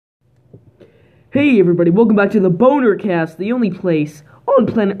Hey everybody, welcome back to the BonerCast, the only place on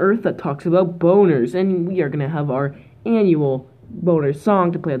planet Earth that talks about boners, and we are going to have our annual boner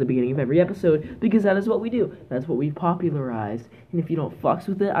song to play at the beginning of every episode, because that is what we do, that's what we've popularized, and if you don't fucks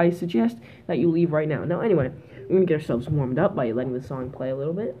with it, I suggest that you leave right now. Now anyway, we're going to get ourselves warmed up by letting the song play a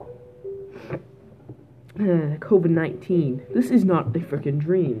little bit. COVID-19, this is not a freaking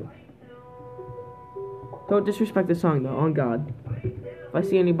dream. Don't disrespect the song though, on God. If I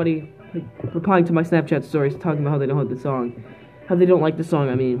see anybody replying to my Snapchat stories talking about how they don't like the song,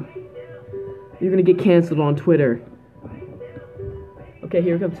 I mean, you're gonna get canceled on Twitter. Okay,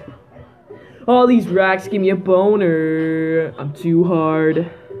 here it comes. All these racks give me a boner. I'm too hard.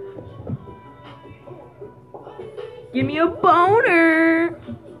 Give me a boner.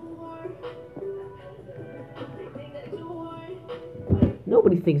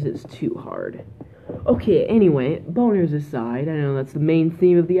 Nobody thinks it's too hard. Okay, anyway, boners aside, I know that's the main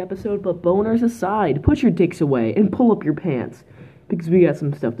theme of the episode, but boners aside, put your dicks away and pull up your pants, because we got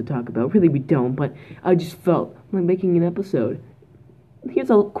some stuff to talk about. Really, we don't, but I just felt like making an episode.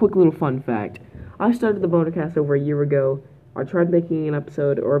 Here's a quick little fun fact. I started the BonerCast over a year ago. I tried making an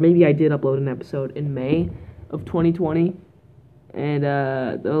episode, or maybe I did upload an episode in May of 2020, and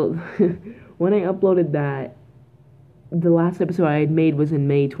when I uploaded that, the last episode I had made was in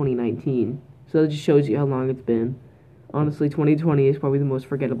May 2019. So that just shows you how long it's been. Honestly, 2020 is probably the most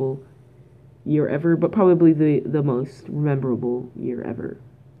forgettable year ever, but probably the most memorable year ever.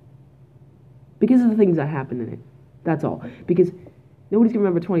 Because of the things that happened in it. That's all. Because nobody's going to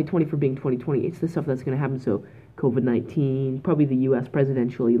remember 2020 for being 2020. It's the stuff that's going to happen. So, COVID-19, probably the U.S.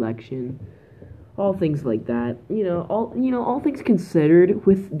 presidential election, all things like that. All things considered,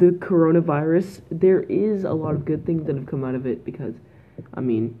 with the coronavirus, there is a lot of good things that have come out of it because, I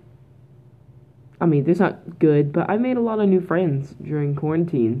mean, there's not good, but I made a lot of new friends during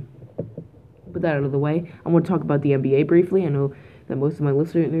quarantine. Put that out of the way. I want to talk about the NBA briefly. I know that most of my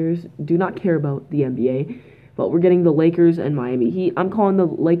listeners do not care about the NBA, but we're getting the Lakers and Miami Heat. I'm calling the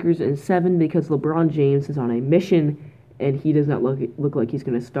Lakers in 7 because LeBron James is on a mission, and he does not look like he's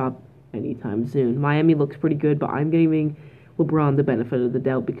going to stop anytime soon. Miami looks pretty good, but I'm giving LeBron the benefit of the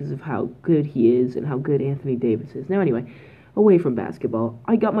doubt because of how good he is and how good Anthony Davis is. Now, anyway, away from basketball,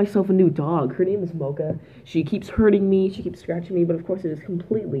 I got myself a new dog. Her name is Mocha. She keeps hurting me, she keeps scratching me, but of course it is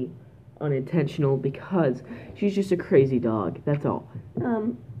completely unintentional because she's just a crazy dog, that's all.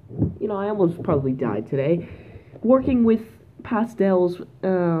 I almost probably died today. Working with pastels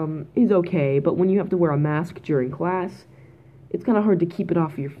is okay, but when you have to wear a mask during class, it's kind of hard to keep it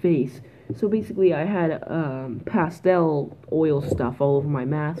off your face. So basically I had pastel oil stuff all over my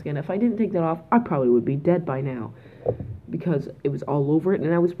mask, and if I didn't take that off, I probably would be dead by now. Because it was all over it,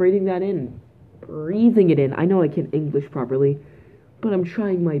 and I was breathing it in. I know I can't English properly, but I'm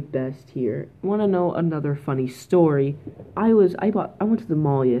trying my best here. Want to know another funny story? I went to the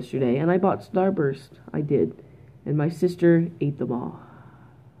mall yesterday, and I bought Starburst. I did, and my sister ate them all.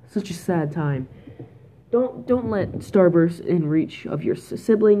 Such a sad time. Don't let Starburst in reach of your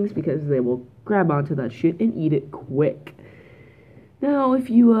siblings, because they will grab onto that shit and eat it quick. Now, if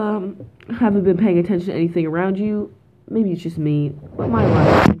you haven't been paying attention to anything around you, maybe it's just me, but my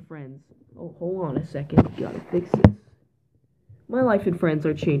life and friends... Oh, hold on a second. Gotta fix this. My life and friends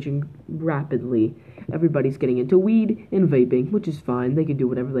are changing rapidly. Everybody's getting into weed and vaping, which is fine. They can do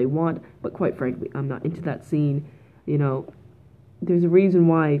whatever they want, but quite frankly, I'm not into that scene. There's a reason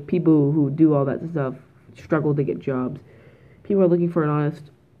why people who do all that stuff struggle to get jobs. People are looking for an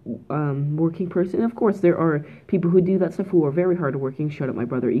honest working person. And of course, there are people who do that stuff who are very hardworking. Shout out my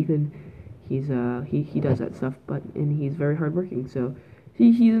brother Ethan. He does that stuff, and he's very hardworking. So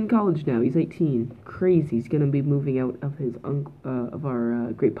he's in college now. He's 18. Crazy. He's gonna be moving out of his of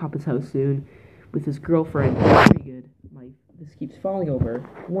our great papa's house soon with his girlfriend. Pretty good. This keeps falling over.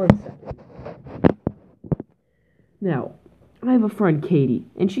 1 second. Now, I have a friend Katie,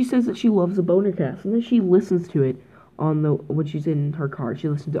 and she says that she loves the BonerCast, and that she listens to it when she's in her car. She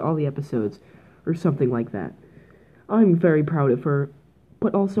listens to all the episodes, or something like that. I'm very proud of her.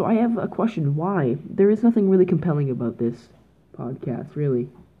 But also, I have a question. Why? There is nothing really compelling about this podcast, really.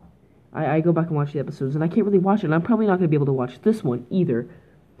 I go back and watch the episodes, and I can't really watch it, and I'm probably not going to be able to watch this one, either.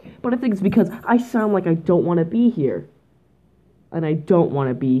 But I think it's because I sound like I don't want to be here. And I don't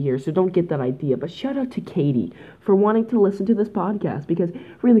want to be here, so don't get that idea. But shout out to Katie for wanting to listen to this podcast, because,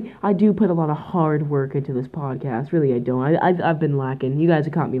 really, I do put a lot of hard work into this podcast. Really, I don't. I've been lacking. You guys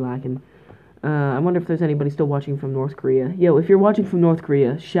have caught me lacking. I wonder if there's anybody still watching from North Korea. Yo, if you're watching from North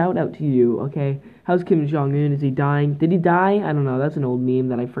Korea, shout out to you, okay? How's Kim Jong-un? Is he dying? Did he die? I don't know. That's an old meme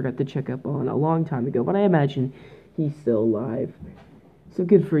that I forgot to check up on a long time ago, but I imagine he's still alive. So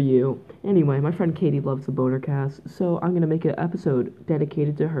good for you. Anyway, my friend Katie loves the BonerCast, so I'm gonna make an episode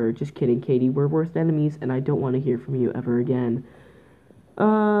dedicated to her. Just kidding, Katie. We're worst enemies, and I don't want to hear from you ever again.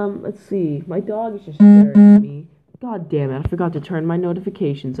 Let's see. My dog is just staring at me. God damn it! I forgot to turn my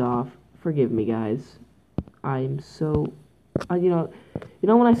notifications off. Forgive me, guys. I'm so, you know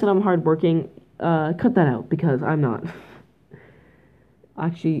when I said I'm hardworking, cut that out because I'm not.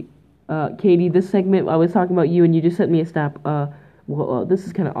 Actually, Katie, this segment I was talking about you, and you just sent me a snap. This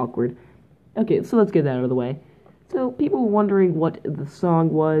is kind of awkward. Okay, so let's get that out of the way. So, people were wondering what the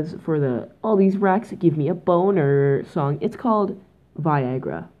song was for the All These Racks Give Me a Boner song. It's called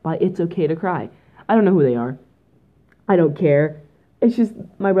Viagra by It's Okay to Cry. I don't know who they are. I don't care. It's just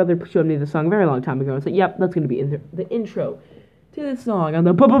my brother showed me the song a very long time ago and said, yep, that's going to be in the intro to this song on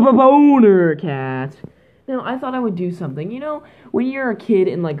the BonerCast. Now, I thought I would do something. You know, when you're a kid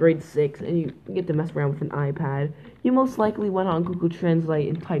in like grade 6 and you get to mess around with an iPad, you most likely went on Google Translate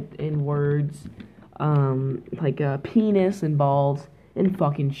and typed in words like penis and balls and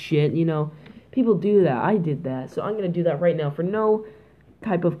fucking shit. You know, people do that. I did that. So I'm going to do that right now for no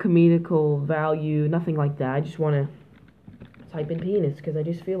type of comedical value, nothing like that. I just want to type in penis because I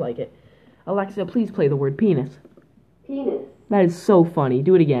just feel like it. Alexa, please play the word penis. Penis. That is so funny.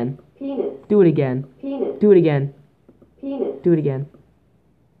 Do it again. Penis. Do it again. Penis. Do it again. Penis. Do it again.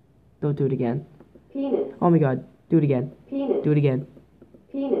 Don't do it again. Penis. Oh my god. Do it again. Penis. Do it again.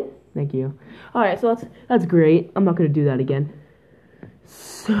 Penis. Thank you. Alright, so that's great. I'm not going to do that again.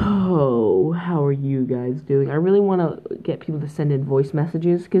 So, how are you guys doing? I really want to get people to send in voice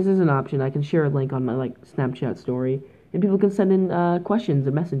messages, because there's an option. I can share a link on my Snapchat story, and people can send in questions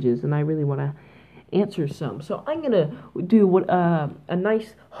and messages, and I really want to answer some. So I'm going to do what a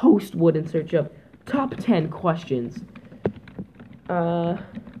nice host would in search of top 10 questions.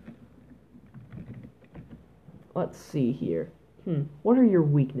 Let's see here. What are your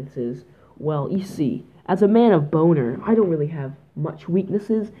weaknesses? Well, you see, as a man of boner, I don't really have much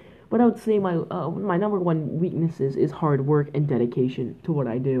weaknesses, but I would say my number one weaknesses is hard work and dedication to what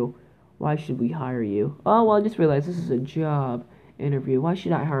I do. Why should we hire you? Oh, well, I just realized this is a job interview. Why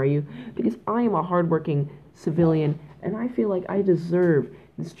should I hire you? Because I am a hardworking civilian, and I feel like I deserve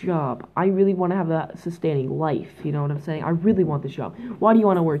this job. I really want to have that sustaining life, you know what I'm saying? I really want this job. Why do you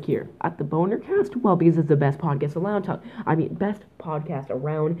want to work here? At the BonerCast? Well, because it's the best podcast around. Best podcast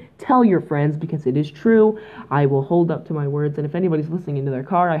around. Tell your friends, because it is true. I will hold up to my words, and if anybody's listening into their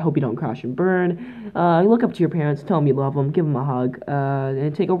car, I hope you don't crash and burn. Look up to your parents, tell them you love them, give them a hug,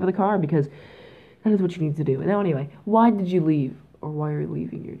 and take over the car, because that is what you need to do. Now, anyway, why did you leave, or why are you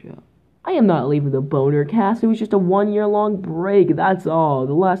leaving your job? I am not leaving the BonerCast. It was just a 1-year-long break. That's all.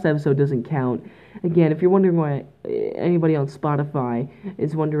 The last episode doesn't count. Again, if you're wondering why anybody on Spotify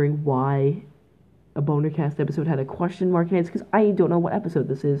is wondering why a BonerCast episode had a question mark in it, it's because I don't know what episode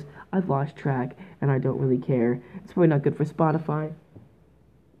this is. I've lost track, and I don't really care. It's probably not good for Spotify.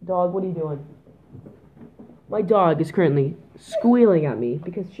 Dog, what are you doing? My dog is currently squealing at me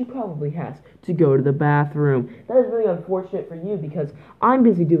because she probably has to go to the bathroom. That is really unfortunate for you because I'm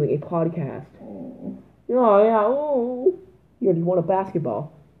busy doing a podcast. Oh, yeah. Oh. Here, do you want a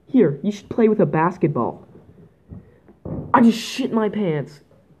basketball? Here, you should play with a basketball. I just shit my pants.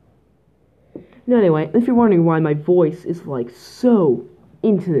 No, anyway, if you're wondering why my voice is so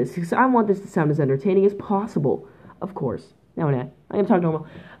into this, because I want this to sound as entertaining as possible. Of course. Now, I am talking normal.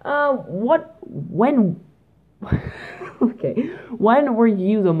 Okay, when were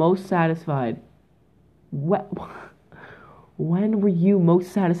you the most satisfied? When were you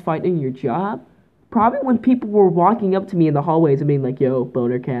most satisfied in your job? Probably when people were walking up to me in the hallways and being like, yo,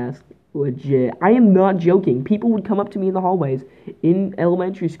 BonerCast, legit. I am not joking. People would come up to me in the hallways in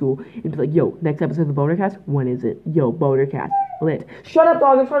elementary school and be like, yo, next episode of the BonerCast, when is it? Yo, BonerCast, lit. Shut up,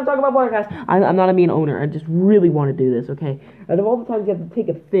 dog, I'm trying to talk about BonerCast. I'm not a mean owner. I just really want to do this, okay? Out of all the times you have to take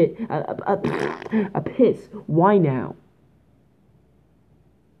a fit, a piss, why now?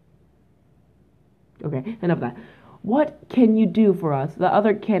 Okay, enough of that. What can you do for us that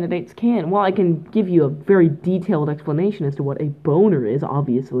other candidates can? Well, I can give you a very detailed explanation as to what a boner is,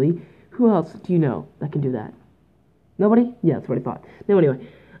 obviously. Who else do you know that can do that? Nobody? Yeah, that's what I thought. No, anyway.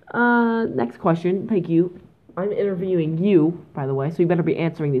 Next question. Thank you. I'm interviewing you, by the way, so you better be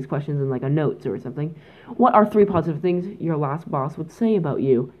answering these questions in a notes or something. What are 3 positive things your last boss would say about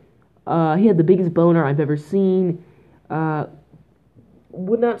you? He had the biggest boner I've ever seen.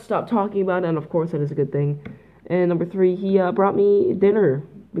 Would not stop talking about it, and of course that is a good thing. And number 3, he brought me dinner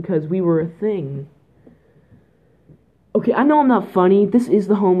because we were a thing. Okay, I know I'm not funny. This is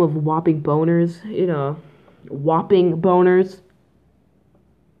the home of whopping boners. Whopping boners.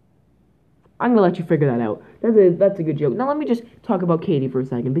 I'm gonna let you figure that out. That's a good joke. Now let me just talk about Katie for a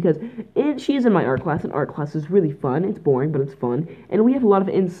second, because she's in my art class, and art class is really fun. It's boring, but it's fun, and we have a lot of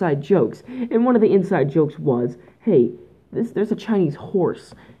inside jokes. And one of the inside jokes was, "Hey, there's a Chinese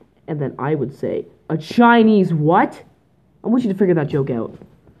horse," and then I would say, "A Chinese what?" I want you to figure that joke out.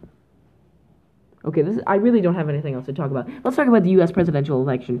 Okay, I really don't have anything else to talk about. Let's talk about the U.S. presidential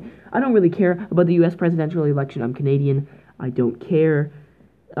election. I don't really care about the U.S. presidential election. I'm Canadian. I don't care.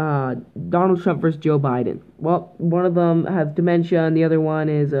 Donald Trump versus Joe Biden. Well, one of them has dementia, and the other one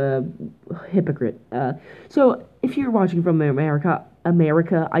is a hypocrite. So, if you're watching from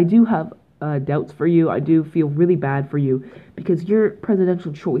America, I do have doubts for you. I do feel really bad for you, because your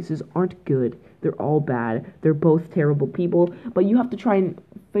presidential choices aren't good. They're all bad. They're both terrible people, but you have to try and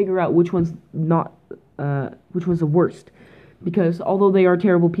figure out which one's the worst. Because although they are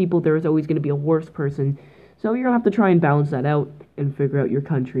terrible people, there is always going to be a worse person. So you're going to have to try and balance that out and figure out your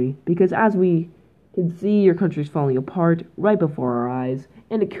country. Because as we can see, your country's falling apart right before our eyes,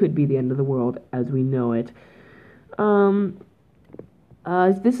 and it could be the end of the world as we know it.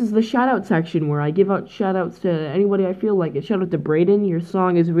 This is the shout-out section where I give out shout-outs to anybody I feel like it. Shout out to Brayden. Your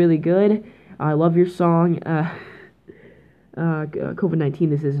song is really good. I love your song. COVID-19,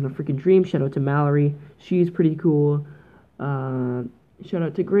 this isn't a freaking dream. Shout out to Mallory. She's pretty cool. Shout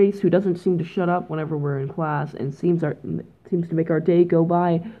out to Grace, who doesn't seem to shut up whenever we're in class and seems to make our day go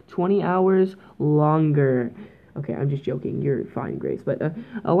by 20 hours longer. Okay, I'm just joking. You're fine, Grace. But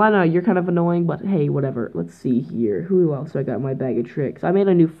Alana, you're kind of annoying, but hey, whatever. Let's see here. Who else I got in my bag of tricks? I made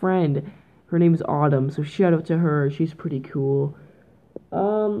a new friend. Her name's Autumn, so shout out to her. She's pretty cool.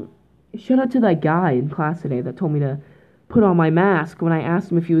 Shout out to that guy in class today that told me to put on my mask when I asked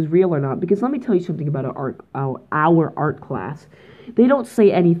him if he was real or not. Because let me tell you something about our art class. They don't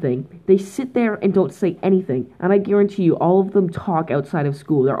say anything. They sit there and don't say anything. And I guarantee you, all of them talk outside of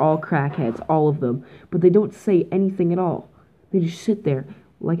school. They're all crackheads, all of them. But they don't say anything at all. They just sit there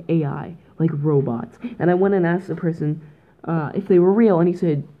like AI, like robots. And I went and asked the person if they were real, and he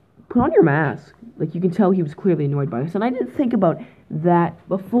said, "Put on your mask." Like, you can tell he was clearly annoyed by this. And I didn't think about that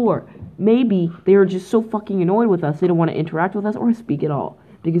before. Maybe they were just so fucking annoyed with us, they don't want to interact with us or speak at all.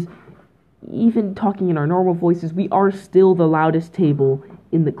 Because even talking in our normal voices, we are still the loudest table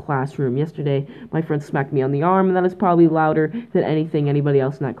in the classroom. Yesterday, my friend smacked me on the arm, and that is probably louder than anything anybody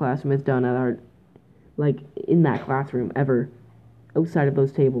else in that classroom has done in that classroom ever, outside of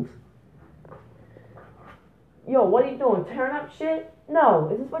those tables. Yo, what are you doing? Tearing up shit? No.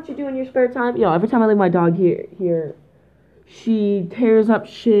 Is this what you do in your spare time? Yo, every time I leave my dog here, she tears up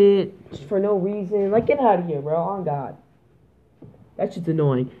shit for no reason. Like, get out of here, bro. On God. That's just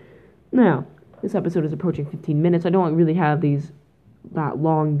annoying. Now, this episode is approaching 15 minutes. I don't really have these that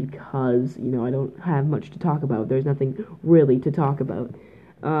long because, I don't have much to talk about. There's nothing really to talk about.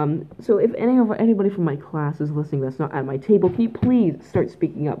 So if anybody from my class is listening that's not at my table, can you please start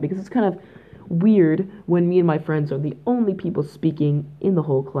speaking up? Because it's kind of weird when me and my friends are the only people speaking in the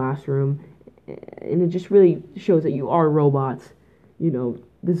whole classroom. And it just really shows that you are robots,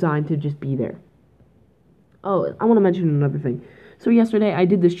 designed to just be there. Oh, I want to mention another thing. So yesterday I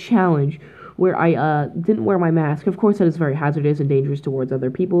did this challenge where I didn't wear my mask. Of course, that is very hazardous and dangerous towards other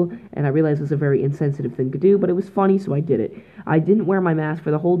people, and I realized it's a very insensitive thing to do, but it was funny, so I did it. I didn't wear my mask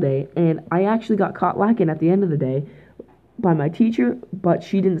for the whole day, and I actually got caught lacking at the end of the day by my teacher, but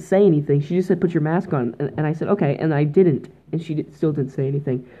she didn't say anything. She just said, "Put your mask on," and I said, "Okay," and I didn't, and she still didn't say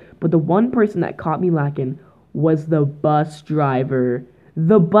anything. But the one person that caught me lacking was the bus driver.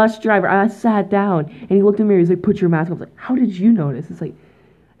 The bus driver. I sat down, and he looked at me, he's like, "Put your mask on." I was like, "How did you notice?" It's like,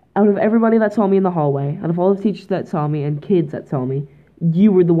 out of everybody that saw me in the hallway, out of all the teachers that saw me and kids that saw me,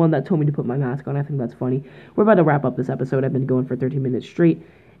 you were the one that told me to put my mask on. I think that's funny. We're about to wrap up this episode. I've been going for 13 minutes straight.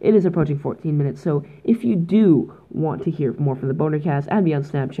 It is approaching 14 minutes, so if you do want to hear more from the BonerCast, add me on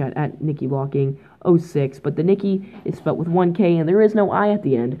Snapchat at NikkiLocking06, but the Nikki is spelled with 1K, and there is no I at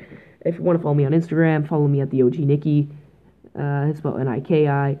the end. If you want to follow me on Instagram, follow me at the OG Nikki. It's spelled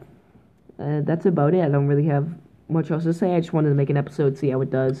Niki. That's about it. I don't really have much else to say. I just wanted to make an episode, see how it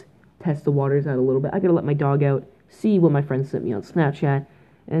does, test the waters out a little bit. I gotta let my dog out, see what my friends sent me on Snapchat,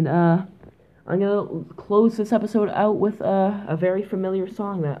 and I'm gonna close this episode out with a very familiar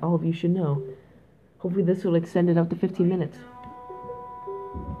song that all of you should know. Hopefully this will extend it out to 15 minutes.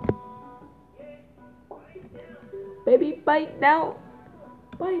 Baby, bite down.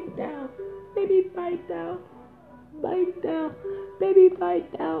 Bite down. Baby, bite down. Bite down. Baby,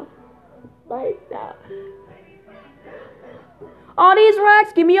 bite down. Bite down. All these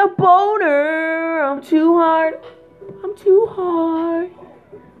racks give me a boner. I'm too hard. I'm too hard.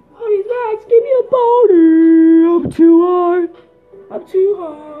 All these racks give me a boner. I'm too hard. I'm too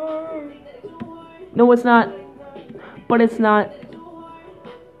hard. No, it's not. But it's not.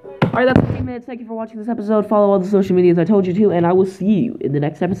 Alright, that's 15 minutes. Thank you for watching this episode. Follow all the social medias I told you to, and I will see you in the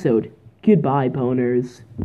next episode. Goodbye, boners.